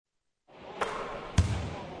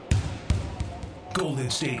Golden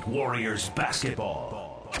State Warriors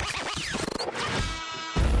basketball.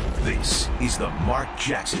 This is the Mark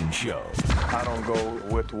Jackson Show. I don't go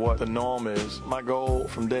with what the norm is. My goal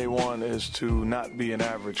from day one is to not be an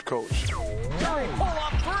average coach. Curry, pull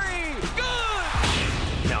up three.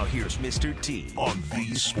 Good! Now here's Mr. T on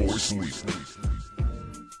the Sports League.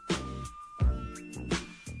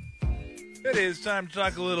 It is time to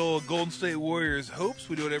talk a little Golden State Warriors hopes.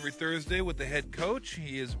 We do it every Thursday with the head coach.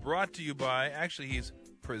 He is brought to you by, he's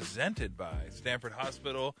presented by Stanford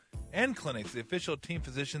Hospital and Clinics, the official team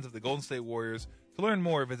physicians of the Golden State Warriors. To learn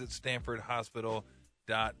more, visit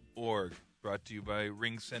stanfordhospital.org. Brought to you by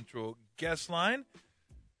Ring Central Guest Line.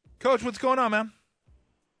 Coach, what's going on, man?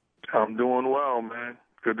 I'm doing well, man.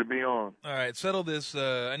 Good to be on. All right, settle this.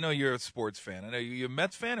 I know you're a sports fan. I know you're a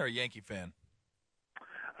Mets fan or a Yankee fan?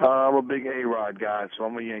 I'm a big A-Rod guy, so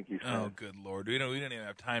I'm a Yankees fan. Oh, good Lord. We don't even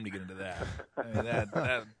have time to get into that.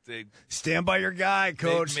 I mean, Stand by your guy,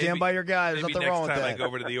 Coach. Stand by your guy. There's nothing wrong with that. Next time I go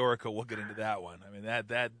over to the Oracle, we'll get into that one. I mean,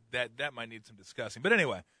 that might need some discussing. But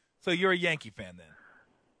anyway, so you're a Yankee fan then?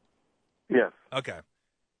 Yes. Okay.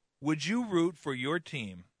 Would you root for your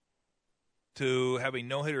team to have a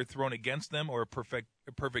no-hitter thrown against them or a perfect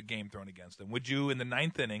game thrown against them? Would you, in the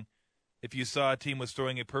ninth inning, if you saw a team was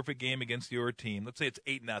throwing a perfect game against your team, let's say it's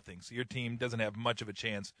 8-0, so your team doesn't have much of a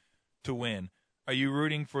chance to win, are you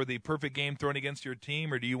rooting for the perfect game thrown against your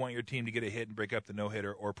team, or do you want your team to get a hit and break up the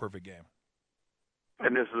no-hitter or perfect game?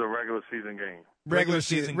 And this is a regular season game. Regular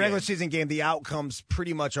season game. The outcome's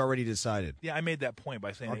pretty much already decided. Yeah, I made that point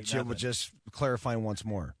by saying 8-0. Just clarifying once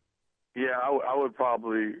more. Yeah, I would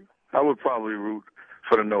probably root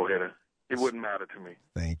for the no-hitter. It wouldn't matter to me.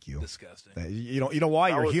 Thank you. Disgusting. You know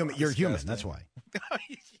why? You're human. You're human. That's why. I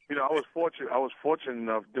was fortunate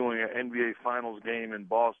enough doing an NBA Finals game in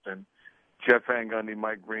Boston. Jeff Van Gundy,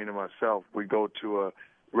 Mike Green, and myself. We go to a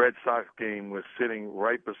Red Sox game. We're sitting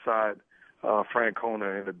right beside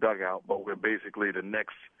Francona in the dugout, but we're basically the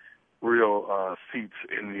next real seats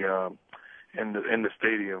in the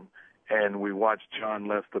stadium. And we watched John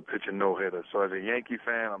Lester pitch a no-hitter. So as a Yankee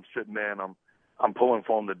fan, I'm sitting there and I'm pulling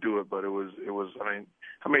for him to do it, but it was. I mean,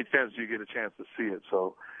 how many chances do you get a chance to see it?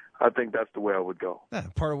 So I think that's the way I would go. Yeah,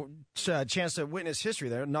 part of chance to witness history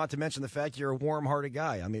there. Not to mention the fact you're a warm-hearted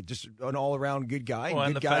guy. I mean, just an all-around good guy.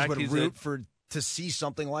 Well, good guys would root to see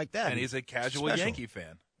something like that. And he's a casual special. Yankee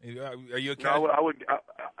fan. Are you a casual? No, I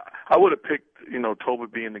would have picked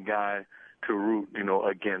Tolbert being the guy to root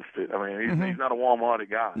against it. I mean, he's not a warm-hearted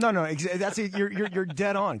guy. No, that's it. You're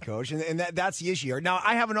dead on, Coach, and that's the issue here. Now,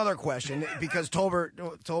 I have another question because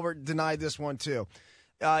Tolbert denied this one too.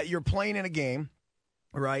 You're playing in a game,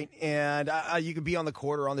 right? And you could be on the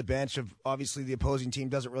court or on the bench of obviously the opposing team.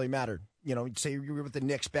 Doesn't really matter. Say you were with the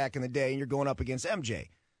Knicks back in the day, and you're going up against MJ.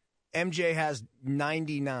 MJ has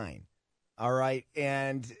 99. All right,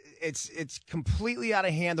 and it's completely out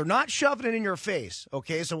of hand. They're not shoving it in your face,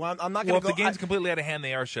 okay? So I'm not going to go. Well, if the game's completely out of hand,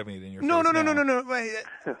 they are shoving it in your face. No.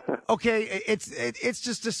 Okay, it's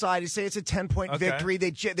just decided. Say it's a 10-point victory.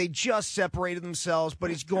 They just separated themselves, but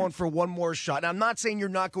he's going for one more shot. Now, I'm not saying you're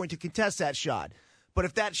not going to contest that shot, but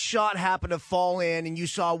if that shot happened to fall in and you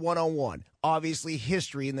saw 1-on-1, obviously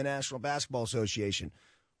history in the National Basketball Association,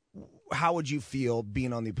 how would you feel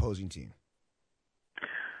being on the opposing team?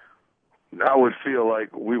 I would feel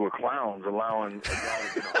like we were clowns allowing a guy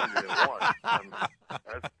to get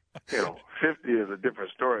 101. 50 is a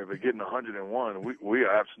different story, but getting 101, we are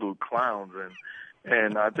absolute clowns.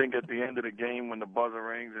 And I think at the end of the game when the buzzer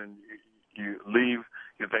rings and you leave,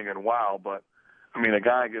 you're thinking, wow, but I mean, a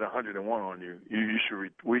guy get 101 on you.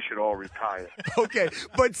 We should all retire. Okay,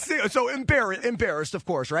 but so embarrassed, of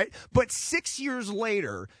course, right? But 6 years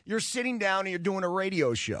later, you're sitting down and you're doing a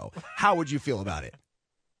radio show. How would you feel about it?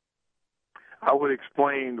 I would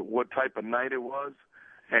explain what type of night it was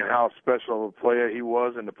and how special a player he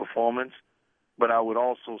was in the performance, but I would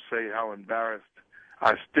also say how embarrassed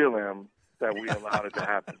I still am that we allowed it to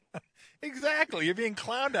happen. Exactly. You're being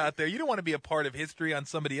clowned out there. You don't want to be a part of history on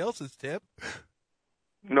somebody else's tip.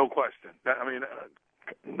 No question. I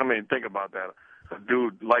mean, think about that. A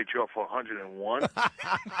dude light you up for 101. I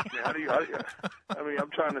mean,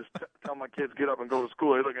 I'm trying to tell my kids get up and go to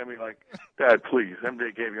school. They look at me like, Dad, please.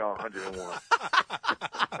 MJ gave y'all 101.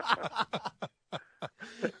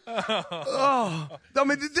 I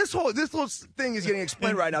mean, this whole thing is getting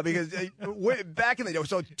explained right now because back in the day,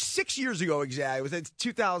 so 6 years ago exactly, it was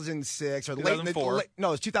 2006 or 2004. it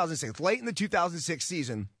was 2006. Late in the 2006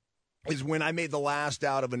 season is when I made the last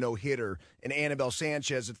out of a no-hitter, and Annabelle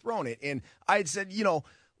Sanchez had thrown it. And I had said,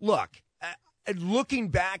 look, looking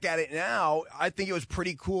back at it now, I think it was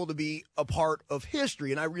pretty cool to be a part of history.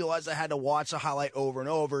 And I realized I had to watch the highlight over and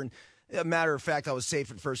over. A matter of fact, I was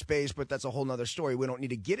safe at first base, but that's a whole nother story. We don't need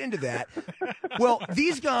to get into that. Well,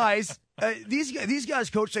 these guys,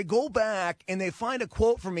 Coach, they go back and they find a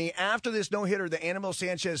quote from me after this no-hitter that Anibal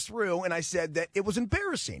Sanchez threw, and I said that it was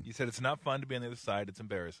embarrassing. You said it's not fun to be on the other side. It's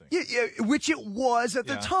embarrassing. Yeah, which it was at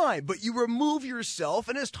the time, but you remove yourself,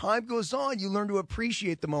 and as time goes on, you learn to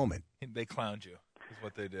appreciate the moment. They clowned you, is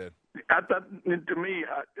what they did. To me,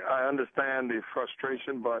 I understand the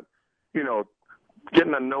frustration, but,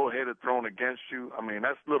 getting a no-hitter thrown against you, I mean,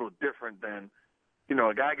 that's a little different than,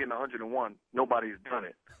 a guy getting 101, nobody's done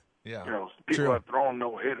it. Yeah. People have thrown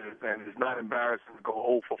no-hitters, and it's not embarrassing to go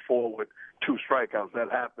 0 for 4 with 2 strikeouts.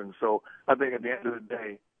 That happens. So I think at the end of the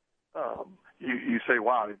day, you say,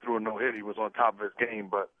 wow, he threw a no-hitter. He was on top of his game,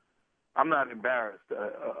 but I'm not embarrassed.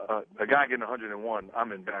 A guy getting 101,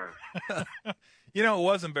 I'm embarrassed. What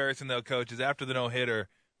was embarrassing, though, Coach, is after the no-hitter,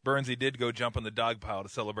 Burnsy did go jump on the dog pile to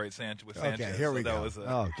celebrate with Sanchez. Okay, here we go.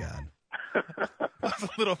 Oh, God. That's a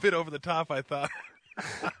little bit over the top, I thought.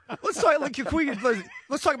 Let's talk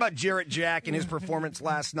about Jarrett Jack and his performance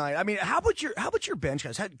last night. I mean, how about your bench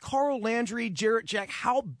guys? Had Carl Landry, Jarrett Jack,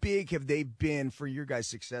 how big have they been for your guys'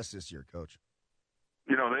 success this year, Coach?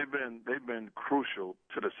 They've been crucial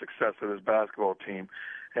to the success of this basketball team,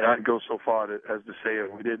 and I'd go so far as to say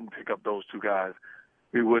if we didn't pick up those 2 guys,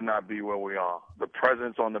 we would not be where we are. The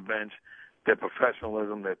presence on the bench, their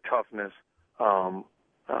professionalism, their toughness,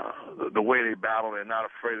 the way they battle, they're not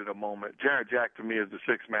afraid of the moment. Jarrett Jack, to me, is the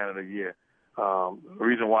 6th man of the year. The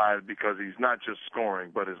reason why is because he's not just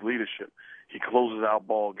scoring, but his leadership. He closes out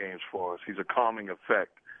ball games for us. He's a calming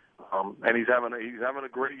effect, and he's having a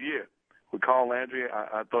great year. With Carl Landry,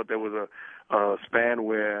 I thought there was a span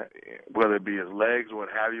where, whether it be his legs or what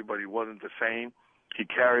have you, but he wasn't the same. He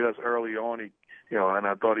carried us early on. And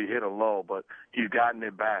I thought he hit a low, but he's gotten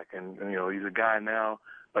it back. And he's a guy now,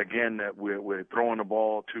 again, that we're throwing the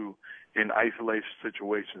ball to in isolation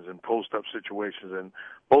situations and post-up situations. And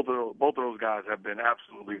both of those guys have been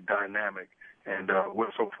absolutely dynamic, and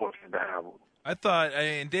we're so fortunate to have them. I thought,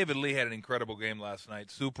 David Lee had an incredible game last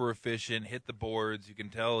night. Super efficient, hit the boards. You can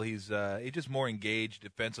tell he's just more engaged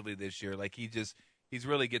defensively this year. Like he's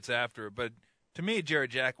really gets after it. But to me,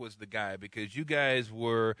 Jarrett Jack was the guy because you guys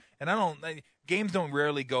were, and games don't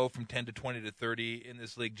rarely go from 10 to 20 to 30 in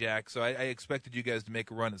this league, Jack. So I expected you guys to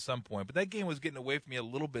make a run at some point. But that game was getting away from you a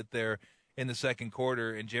little bit there in the second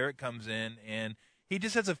quarter, and Jarrett comes in and he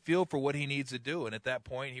just has a feel for what he needs to do. And at that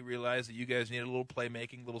point, he realized that you guys needed a little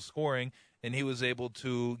playmaking, a little scoring, and he was able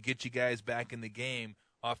to get you guys back in the game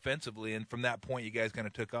offensively. And from that point, you guys kind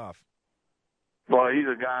of took off. Well, he's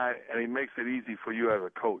a guy, and he makes it easy for you as a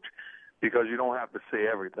coach because you don't have to say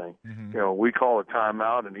everything. Mm-hmm. We call a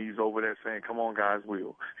timeout, and he's over there saying, "Come on, guys, we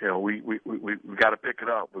got to pick it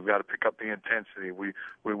up. We've got to pick up the intensity. We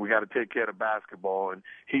got to take care of basketball." And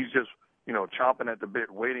he's just chomping at the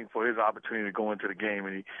bit, waiting for his opportunity to go into the game.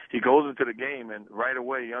 And he goes into the game, and right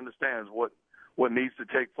away he understands what needs to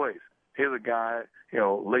take place. Here's a guy,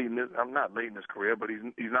 I'm not late in his career, but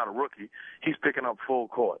he's not a rookie. He's picking up full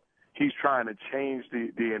court. He's trying to change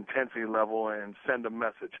the intensity level and send a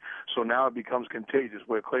message. So now it becomes contagious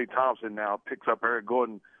where Klay Thompson now picks up Eric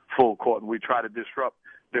Gordon full court, and we try to disrupt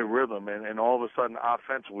their rhythm. And all of a sudden,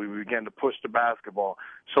 offensively, we began to push the basketball.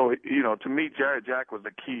 So, to me, Jarrett Jack was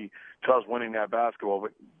the key to us winning that basketball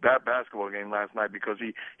game last night because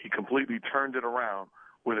he completely turned it around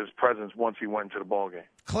with his presence once he went into the ball game.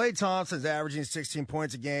 Klay Thompson's averaging 16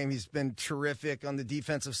 points a game. He's been terrific on the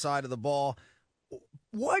defensive side of the ball.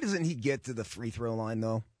 Why doesn't he get to the free throw line,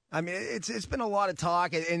 though? I mean, it's been a lot of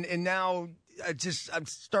talk, and now I'm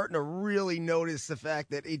starting to really notice the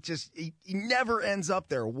fact that he never ends up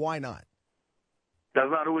there. Why not?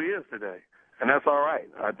 That's not who he is today, and that's all right.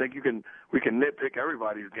 I think we can nitpick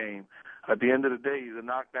everybody's game. At the end of the day, he's a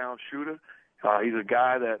knockdown shooter. He's a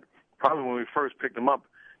guy that probably when we first picked him up,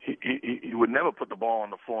 he would never put the ball on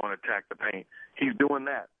the floor and attack the paint. He's doing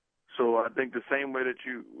that. So I think the same way that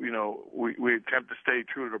we attempt to stay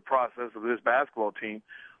true to the process of this basketball team,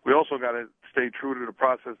 we also got to stay true to the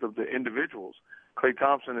process of the individuals. Klay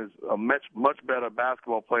Thompson is a much better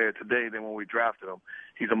basketball player today than when we drafted him.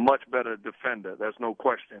 He's a much better defender. There's no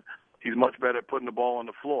question. He's much better at putting the ball on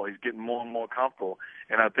the floor. He's getting more and more comfortable.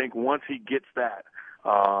 And I think once he gets that,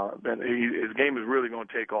 then his game is really going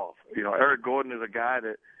to take off. Eric Gordon is a guy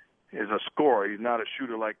that is a scorer. He's not a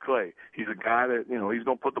shooter like Klay. He's a guy that, he's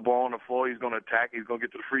going to put the ball on the floor. He's going to attack. He's going to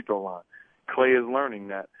get to the free throw line. Klay is learning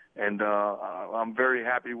that. And I'm very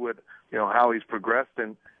happy with, how he's progressed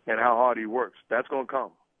and how hard he works. That's going to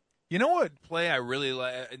come. You know what play I really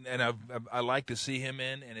like, and I like to see him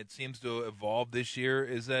in, and it seems to evolve this year,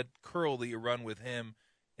 is that curl that you run with him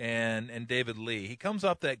and David Lee. He comes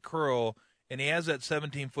off that curl, and he has that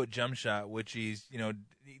 17-foot jump shot, which he's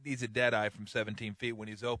a dead eye from 17 feet when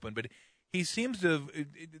he's open. But he seems to have,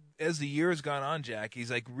 as the years gone on, Jack, he's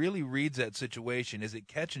like really reads that situation. Is it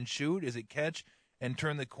catch and shoot? Is it catch and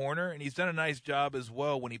turn the corner? And he's done a nice job as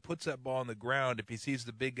well when he puts that ball on the ground. If he sees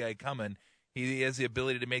the big guy coming, he has the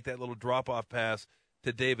ability to make that little drop-off pass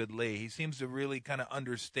to David Lee. He seems to really kind of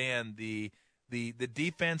understand the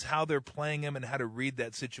defense, how they're playing him, and how to read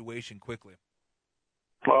that situation quickly.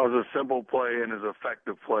 Well, it's a simple play and it's an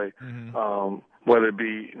effective play, whether it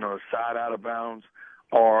be side out of bounds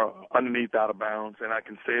or underneath out of bounds. And I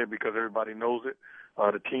can say it because everybody knows it.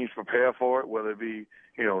 The teams prepare for it, whether it be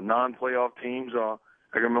non-playoff teams or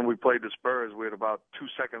I remember we played the Spurs. We had about 2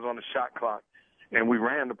 seconds on the shot clock, and we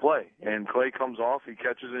ran the play. And Clay comes off, he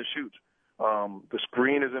catches and shoots. The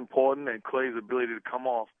screen is important, and Clay's ability to come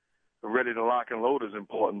off ready to lock and load is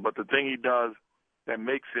important. But the thing he does that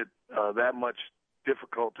makes it that much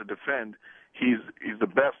difficult to defend, he's the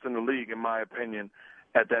best in the league, in my opinion,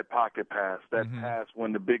 at that pocket pass. That pass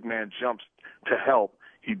when the big man jumps to help,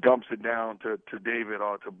 he dumps it down to David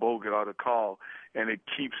or to Bogut or to Carl, and it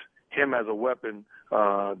keeps him as a weapon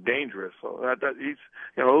dangerous. So he's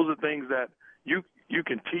those are things that you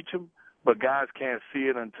can teach him, but guys can't see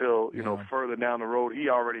it until further down the road. He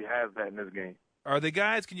already has that in his game. Are the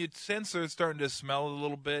guys, can you sense they're starting to smell a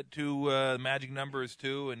little bit to magic numbers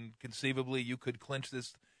too, and conceivably you could clinch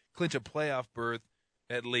a playoff berth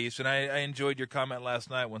at least? And I enjoyed your comment last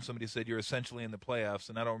night when somebody said you're essentially in the playoffs,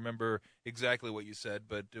 and I don't remember exactly what you said,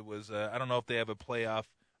 but it was I don't know if they have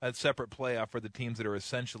a separate playoff for the teams that are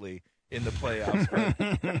essentially in the playoffs,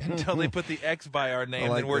 but until they put the X by our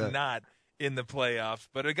name, then we're not in the playoffs.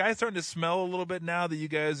 But are guys starting to smell a little bit now that you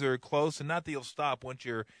guys are close, and not that you'll stop once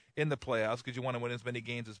you're in the playoffs because you want to win as many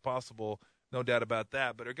games as possible, no doubt about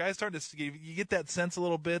that. But are guys starting to you get that sense a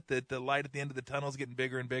little bit that the light at the end of the tunnel is getting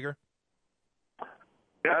bigger and bigger?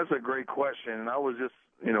 Yeah, that's a great question. And I was just,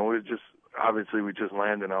 obviously we just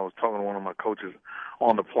landed. I was talking to one of my coaches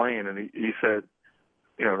on the plane, and he said,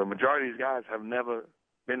 the majority of these guys have never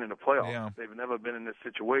been in the playoffs. Yeah. They've never been in this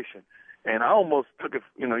situation. And I almost took it,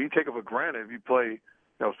 you take it for granted if you play,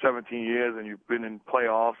 17 years and you've been in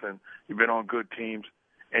playoffs and you've been on good teams,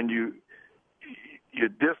 and you're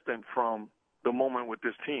distant from the moment with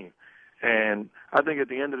this team. And I think at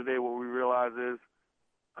the end of the day, what we realize is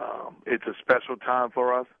it's a special time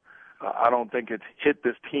for us. I don't think it's hit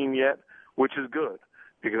this team yet, which is good,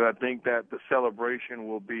 because I think that the celebration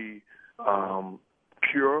will be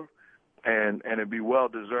pure and it'd be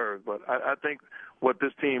well-deserved. But I think what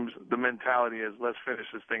this team's, the mentality is, let's finish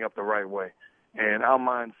this thing up the right way. And our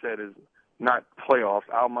mindset is not playoffs.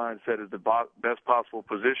 Our mindset is the best possible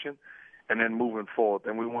position and then moving forward.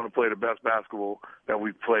 And we want to play the best basketball that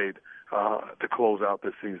we've played to close out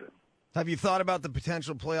this season. Have you thought about the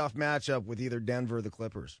potential playoff matchup with either Denver or the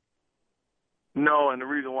Clippers? No, and the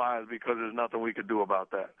reason why is because there's nothing we could do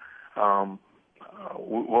about that.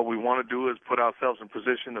 What we want to do is put ourselves in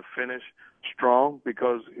position to finish strong,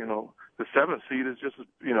 because, the 7th seed is just,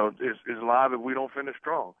 is live if we don't finish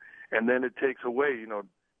strong. And then it takes away,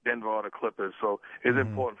 Denver or the Clippers. So it's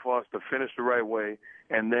important for us to finish the right way,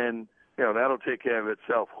 and then, that'll take care of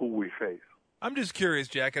itself who we face. I'm just curious,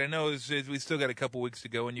 Jack, and I know we still got a couple weeks to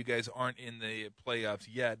go and you guys aren't in the playoffs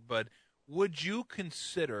yet, but would you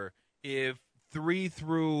consider if 2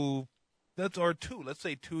 through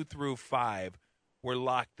 5 were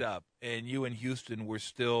locked up and you and Houston were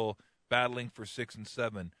still battling for 6 and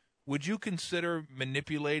 7, would you consider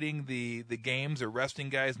manipulating the games or resting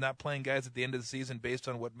guys, not playing guys at the end of the season based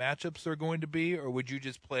on what matchups are going to be, or would you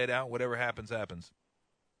just play it out, whatever happens, happens?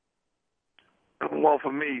 Well,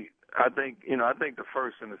 for me, I think the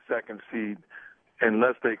 1st and the 2nd seed,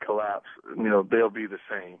 unless they collapse, they'll be the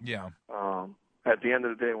same. Yeah. At the end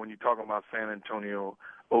of the day, when you're talking about San Antonio,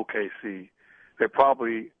 OKC, they're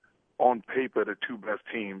probably on paper the 2 best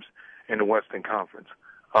teams in the Western Conference.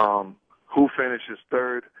 Who finishes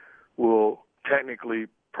 3rd will technically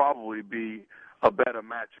probably be a better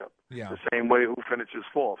matchup. Yeah. The same way who finishes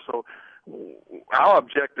 4th. So our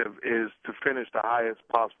objective is to finish the highest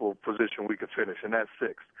possible position we could finish, and that's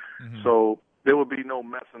 6th. So there will be no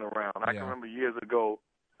messing around. I can remember years ago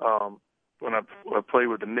when I played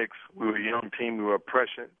with the Knicks, we were a young team, we were a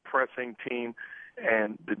pressing team,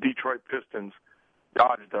 and the Detroit Pistons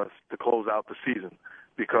dodged us to close out the season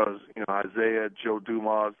because, Isaiah, Joe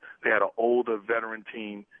Dumars, they had an older veteran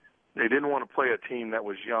team. They didn't want to play a team that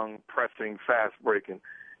was young, pressing, fast-breaking,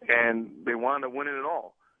 and they wound up winning it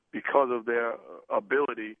all because of their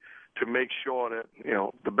ability to make sure that,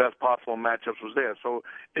 the best possible matchups was there. So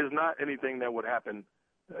it's not anything that would happen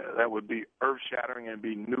that would be earth-shattering and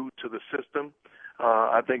be new to the system.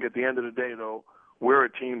 I think at the end of the day, though, we're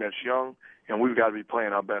a team that's young, and we've got to be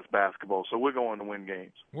playing our best basketball. So we're going to win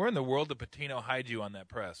games. Where in the world did Patino hide you on that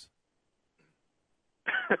press?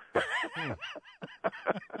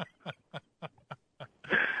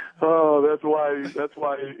 Oh, that's why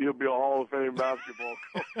he'll be a Hall of Fame basketball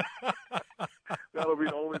coach. That'll be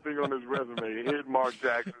the only thing on his resume. Hit Mark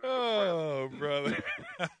Jackson. Oh, brother.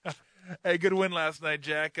 Hey, good win last night,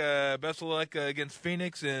 Jack. Best of luck against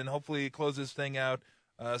Phoenix, and hopefully close this thing out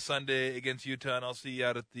Sunday against Utah, and I'll see you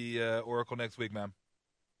out at the Oracle next week, man.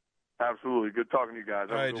 Absolutely. Good talking to you guys.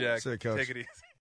 All right, Jack. See you, Coach. Take it easy.